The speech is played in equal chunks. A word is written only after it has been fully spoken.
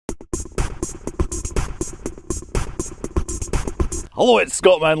Hello, it's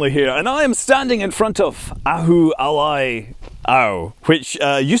Scott Manley here, and I am standing in front of Ahu Alai Au, which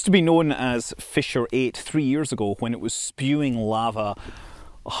used to be known as Fissure 8 3 years ago, when it was spewing lava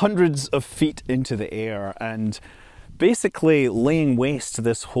hundreds of feet into the air and basically laying waste to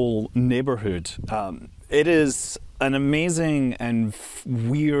this whole neighborhood. It is an amazing and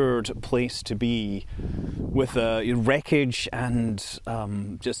weird place to be, with wreckage and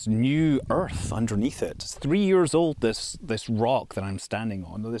just new earth underneath it. It's 3 years old, this rock that I'm standing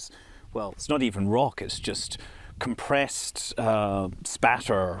on. Well, it's not even rock, it's just compressed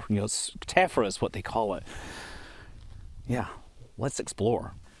spatter, tephra is what they call it. Yeah, let's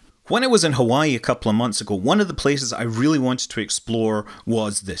explore. When I was in Hawaii a couple of months ago, one of the places I really wanted to explore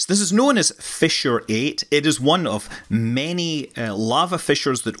was this. This is known as Fissure 8. It is one of many lava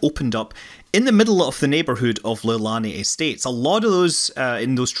fissures that opened up in the middle of the neighbourhood of Leilani Estates. A lot of those,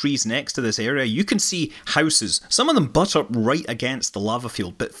 in those trees next to this area, you can see houses. Some of them butt up right against the lava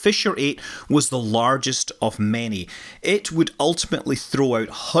field, but Fissure 8 was the largest of many. It would ultimately throw out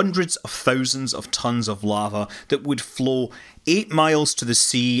hundreds of thousands of tons of lava that would flow 8 miles to the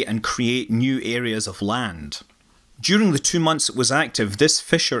sea and create new areas of land. During the 2 months it was active, this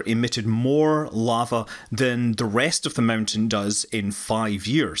fissure emitted more lava than the rest of the mountain does in 5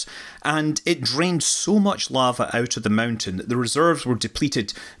 years. And it drained so much lava out of the mountain that the reserves were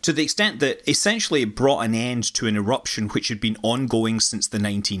depleted to the extent that essentially it brought an end to an eruption which had been ongoing since the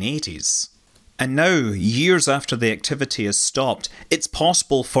 1980s. And now, years after the activity has stopped, it's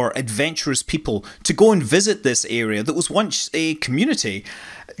possible for adventurous people to go and visit this area that was once a community.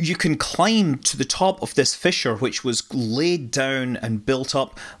 You can climb to the top of this fissure, which was laid down and built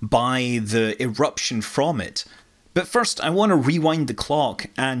up by the eruption from it. But first, I want to rewind the clock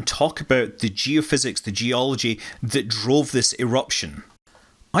and talk about the geophysics, the geology that drove this eruption.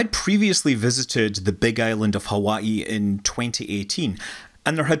 I'd previously visited the Big Island of Hawaii in 2018,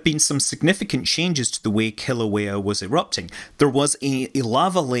 and there had been some significant changes to the way Kilauea was erupting. There was a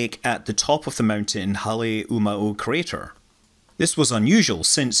lava lake at the top of the mountain in Hale'uma'o crater. This was unusual,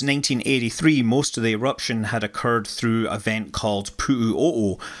 since 1983 most of the eruption had occurred through a vent called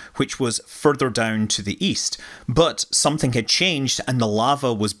Pu'u'o'o, which was further down to the east. But something had changed and the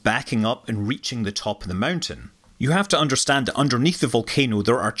lava was backing up and reaching the top of the mountain. You have to understand that underneath the volcano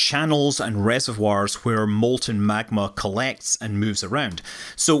there are channels and reservoirs where molten magma collects and moves around.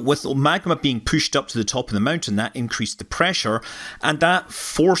 So with magma being pushed up to the top of the mountain, that increased the pressure, and that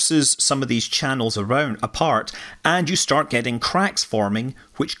forces some of these channels apart, and you start getting cracks forming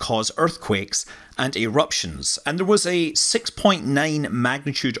which cause earthquakes and eruptions. And there was a 6.9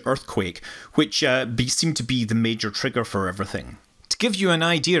 magnitude earthquake which seemed to be the major trigger for everything. To give you an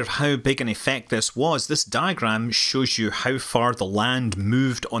idea of how big an effect this was, this diagram shows you how far the land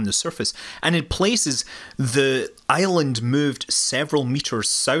moved on the surface, and in places the island moved several meters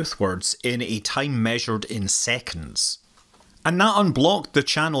southwards in a time measured in seconds. And that unblocked the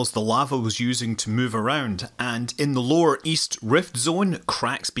channels the lava was using to move around, and in the lower east rift zone,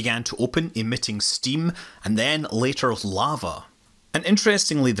 cracks began to open, emitting steam and then later lava. And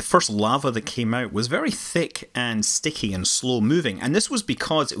interestingly, the first lava that came out was very thick and sticky and slow moving, and this was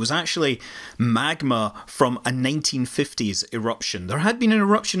because it was actually magma from a 1950s eruption. There had been an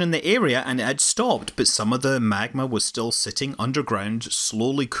eruption in the area and it had stopped, but some of the magma was still sitting underground,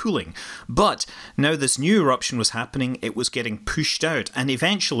 slowly cooling. But now this new eruption was happening, it was getting pushed out, and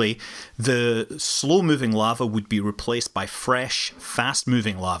eventually the slow-moving lava would be replaced by fresh,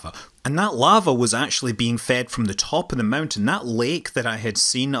 fast-moving lava. And that lava was actually being fed from the top of the mountain. That lake that I had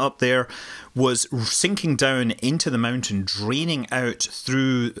seen up there was sinking down into the mountain, draining out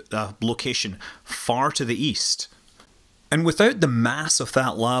through a location far to the east. And without the mass of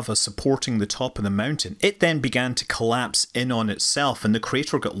that lava supporting the top of the mountain, it then began to collapse in on itself, and the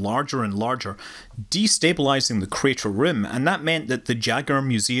crater got larger and larger, destabilizing the crater rim, and that meant that the Jaguar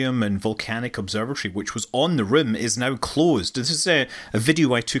Museum and Volcanic Observatory, which was on the rim, is now closed. This is a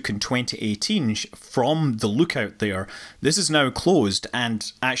video I took in 2018 from the lookout there. This is now closed,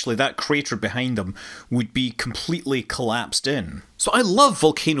 and actually that crater behind them would be completely collapsed in. So I love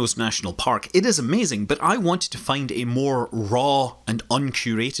Volcanoes National Park, it is amazing, but I wanted to find a more raw and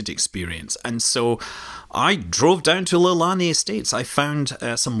uncurated experience, and so I drove down to Leilani Estates. I found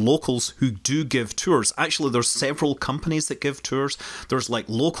some locals who do give tours. Actually, there's several companies that give tours. There's like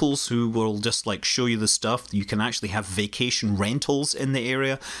locals who will just like show you the stuff. You can actually have vacation rentals in the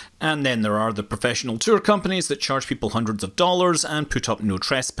area. And then there are the professional tour companies that charge people hundreds of dollars and put up no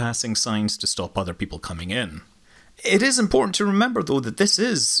trespassing signs to stop other people coming in. It is important to remember, though, that this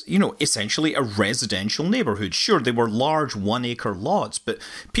is, essentially a residential neighbourhood. Sure, they were large 1 acre lots, but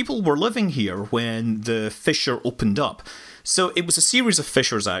people were living here when the fissure opened up. So it was a series of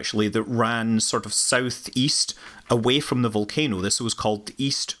fissures, actually, that ran sort of southeast away from the volcano. This was called the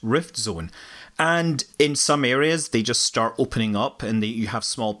East Rift Zone. And in some areas, they just start opening up and you have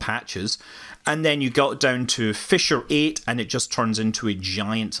small patches. And then you got down to Fissure 8 and it just turns into a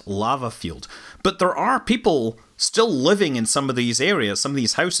giant lava field. But there are people still living in some of these areas, some of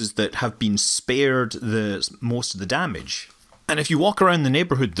these houses that have been spared most of the damage. And if you walk around the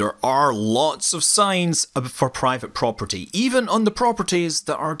neighbourhood, there are lots of signs for private property, even on the properties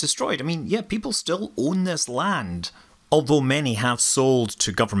that are destroyed. I mean, yeah, people still own this land. Although many have sold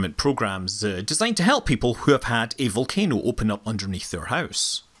to government programs designed to help people who have had a volcano open up underneath their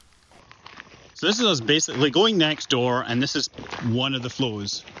house. So this is us basically going next door, and this is one of the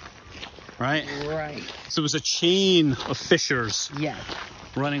flows, right? Right. So it was a chain of fissures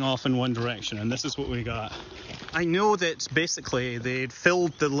running off in one direction, and this is what we got. I know that basically they'd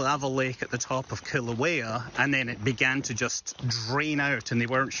filled the lava lake at the top of Kilauea, and then it began to just drain out, and they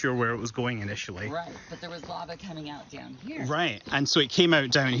weren't sure where it was going initially. Right, but there was lava coming out down here. Right, and so it came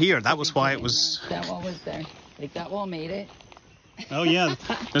out down here. That was why it was... That wall was there. Like, that wall made it. Oh yeah,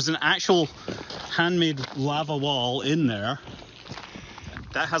 there's an actual handmade lava wall in there.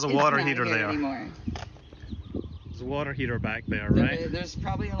 That has a water heater there. Anymore. There's a water heater back there, right? There's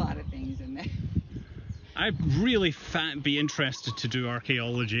probably a lot of things in there. I'd really be interested to do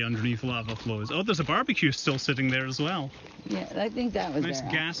archaeology underneath lava flows. Oh, there's a barbecue still sitting there as well. Yeah, I think that was nice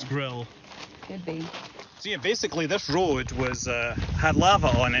there. Gas grill. Could be. So yeah, basically this road was had lava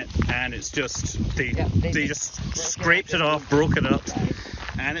on it, and it's just they just scraped it off, broke it up,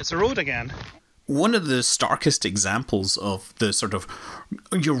 and it's a road again. One of the starkest examples of the sort of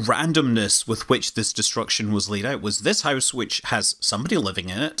randomness with which this destruction was laid out was this house, which has somebody living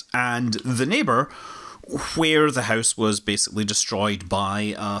in it, and the neighbour, where the house was basically destroyed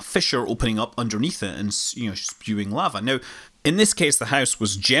by a fissure opening up underneath it and spewing lava. Now, in this case, the house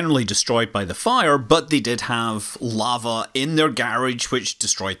was generally destroyed by the fire, but they did have lava in their garage which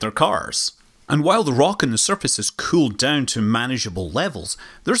destroyed their cars. And while the rock on the surface has cooled down to manageable levels,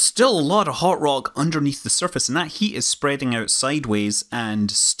 there's still a lot of hot rock underneath the surface, and that heat is spreading out sideways and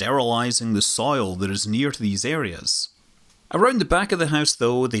sterilising the soil that is near to these areas. Around the back of the house,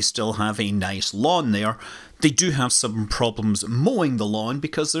 though, they still have a nice lawn there. They do have some problems mowing the lawn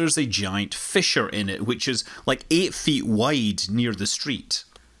because there's a giant fissure in it, which is like 8 feet wide near the street.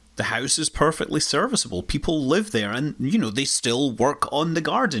 The house is perfectly serviceable. People live there and, they still work on the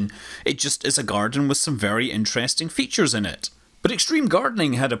garden. It just is a garden with some very interesting features in it. But extreme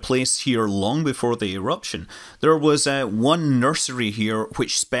gardening had a place here long before the eruption. There was one nursery here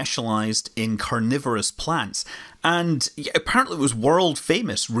which specialised in carnivorous plants, and apparently it was world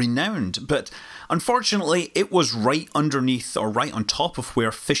famous, renowned, but unfortunately it was right underneath or right on top of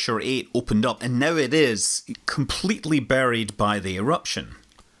where Fissure 8 opened up, and now it is completely buried by the eruption.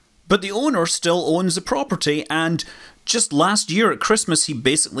 But the owner still owns the property, and just last year at Christmas he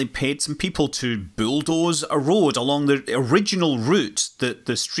basically paid some people to bulldoze a road along the original route that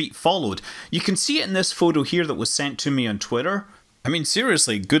the street followed. You can see it in this photo here that was sent to me on Twitter. I mean,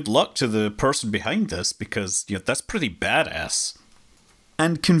 seriously, good luck to the person behind this, because that's pretty badass.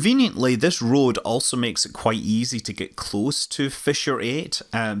 And conveniently, this road also makes it quite easy to get close to Fissure 8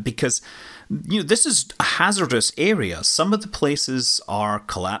 because, this is a hazardous area. Some of the places are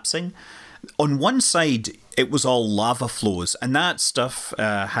collapsing. On one side, it was all lava flows, and that stuff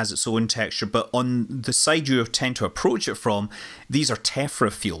has its own texture, but on the side you tend to approach it from, these are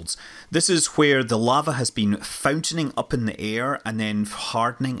tephra fields. This is where the lava has been fountaining up in the air and then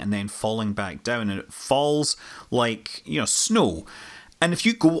hardening and then falling back down, and it falls like, snow. And if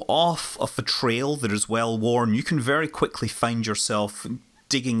you go off of a trail that is well worn, you can very quickly find yourself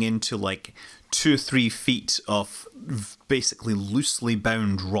digging into like 2 or 3 feet of basically loosely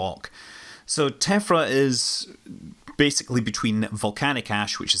bound rock. So tephra is basically between volcanic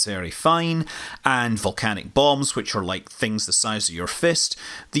ash, which is very fine, and volcanic bombs, which are like things the size of your fist.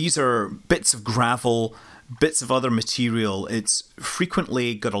 These are bits of gravel, bits of other material. It's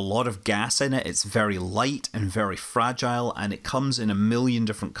frequently got a lot of gas in it. It's very light and very fragile, and it comes in a million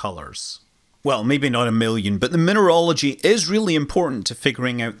different colours. Well, maybe not a million, but the mineralogy is really important to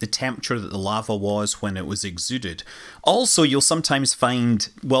figuring out the temperature that the lava was when it was exuded. Also, you'll sometimes find,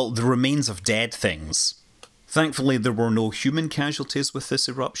 the remains of dead things. Thankfully, there were no human casualties with this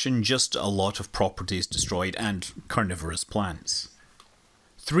eruption, just a lot of properties destroyed and carnivorous plants.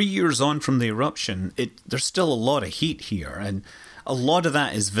 3 years on from the eruption, there's still a lot of heat here, and A lot of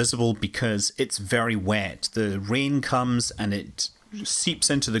that is visible because it's very wet. The rain comes and it seeps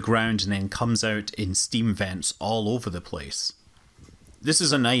into the ground and then comes out in steam vents all over the place. This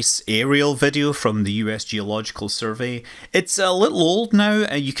is a nice aerial video from the US Geological Survey. It's a little old now,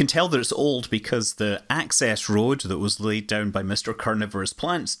 and you can tell that it's old because the access road that was laid down by Mr. Carnivorous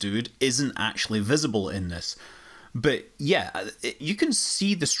Plants dude isn't actually visible in this. But yeah, you can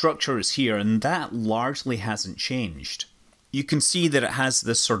see the structures here, and that largely hasn't changed. You can see that it has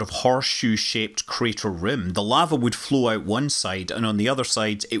this sort of horseshoe-shaped crater rim. The lava would flow out one side, and on the other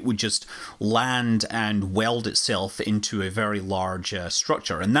side it would just land and weld itself into a very large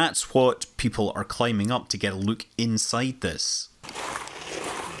structure. And that's what people are climbing up to get a look inside this.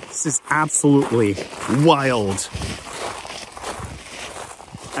 This is absolutely wild.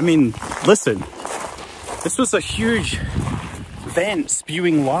 I mean, listen. This was a huge vent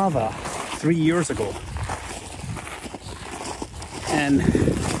spewing lava 3 years ago. And,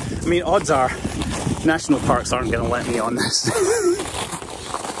 I mean, odds are national parks aren't going to let me on this.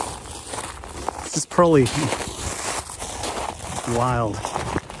 This is probably wild.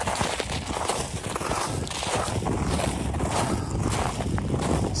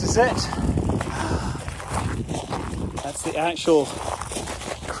 This is it. That's the actual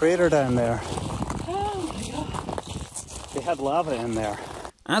crater down there. Oh my God. They had lava in there.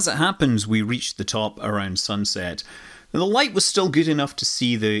 As it happens, we reached the top around sunset. The light was still good enough to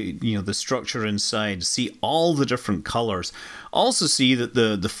see the structure inside, see all the different colours. Also see that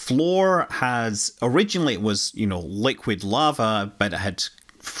the floor has, originally it was, liquid lava, but it had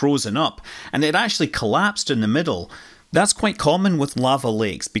frozen up, and it actually collapsed in the middle. That's quite common with lava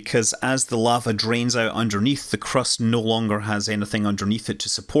lakes, because as the lava drains out underneath, the crust no longer has anything underneath it to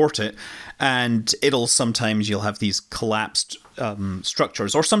support it, and you'll have these collapsed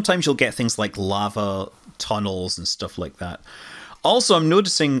structures, or sometimes you'll get things like lava tunnels and stuff like that. Also, I'm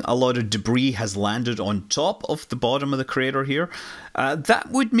noticing a lot of debris has landed on top of the bottom of the crater here. That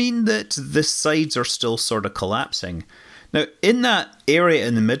would mean that the sides are still sort of collapsing. Now, in that area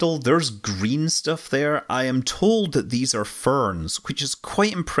in the middle, there's green stuff there. I am told that these are ferns, which is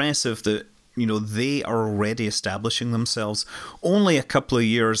quite impressive that, they are already establishing themselves only a couple of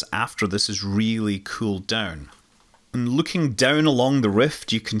years after this has really cooled down. And looking down along the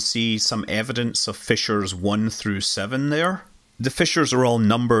rift, you can see some evidence of fissures 1 through 7 there. The fissures are all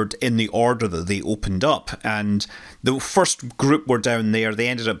numbered in the order that they opened up, and the first group were down there. They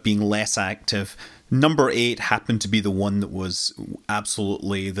ended up being less active. Number 8 happened to be the one that was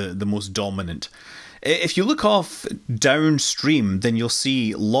absolutely the most dominant. If you look off downstream, then you'll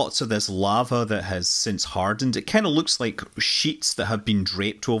see lots of this lava that has since hardened. It kind of looks like sheets that have been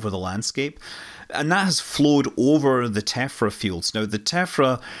draped over the landscape. And that has flowed over the tephra fields. Now, the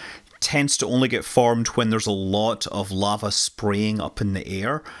tephra tends to only get formed when there's a lot of lava spraying up in the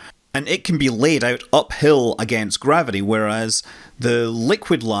air. And it can be laid out uphill against gravity, whereas the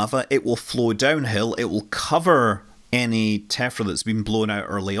liquid lava, it will flow downhill, it will cover any tephra that's been blown out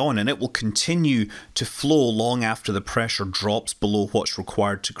early on, and it will continue to flow long after the pressure drops below what's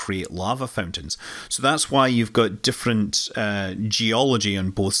required to create lava fountains. So that's why you've got different geology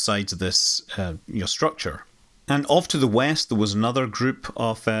on both sides of this structure. And off to the west, there was another group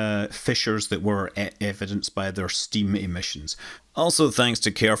of fissures that were evidenced by their steam emissions. Also, thanks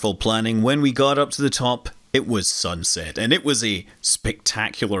to careful planning, when we got up to the top, it was sunset, and it was a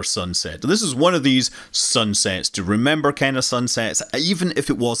spectacular sunset. This is one of these sunsets to remember kind of sunsets, even if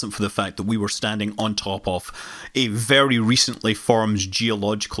it wasn't for the fact that we were standing on top of a very recently formed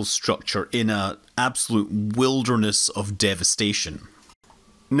geological structure in an absolute wilderness of devastation.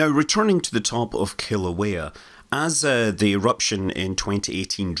 Now, returning to the top of Kilauea, as the eruption in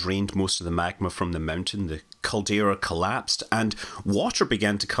 2018 drained most of the magma from the mountain, the caldera collapsed and water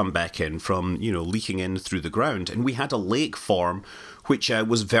began to come back in from, leaking in through the ground. And we had a lake form which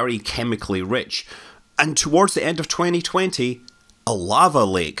was very chemically rich. And towards the end of 2020, a lava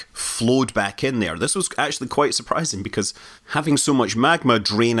lake flowed back in there. This was actually quite surprising because having so much magma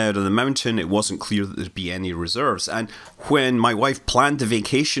drain out of the mountain, it wasn't clear that there'd be any reserves. And when my wife planned the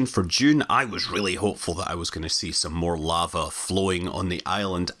vacation for June, I was really hopeful that I was going to see some more lava flowing on the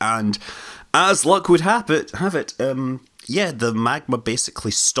island. And as luck would have it, the magma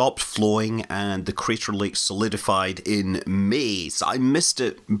basically stopped flowing and the crater lake solidified in May. So I missed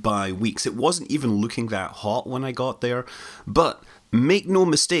it by weeks. It wasn't even looking that hot when I got there. But make no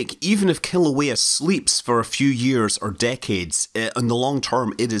mistake, even if Kilauea sleeps for a few years or decades, in the long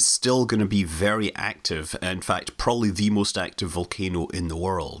term, it is still going to be very active. In fact, probably the most active volcano in the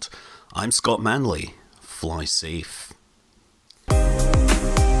world. I'm Scott Manley. Fly safe.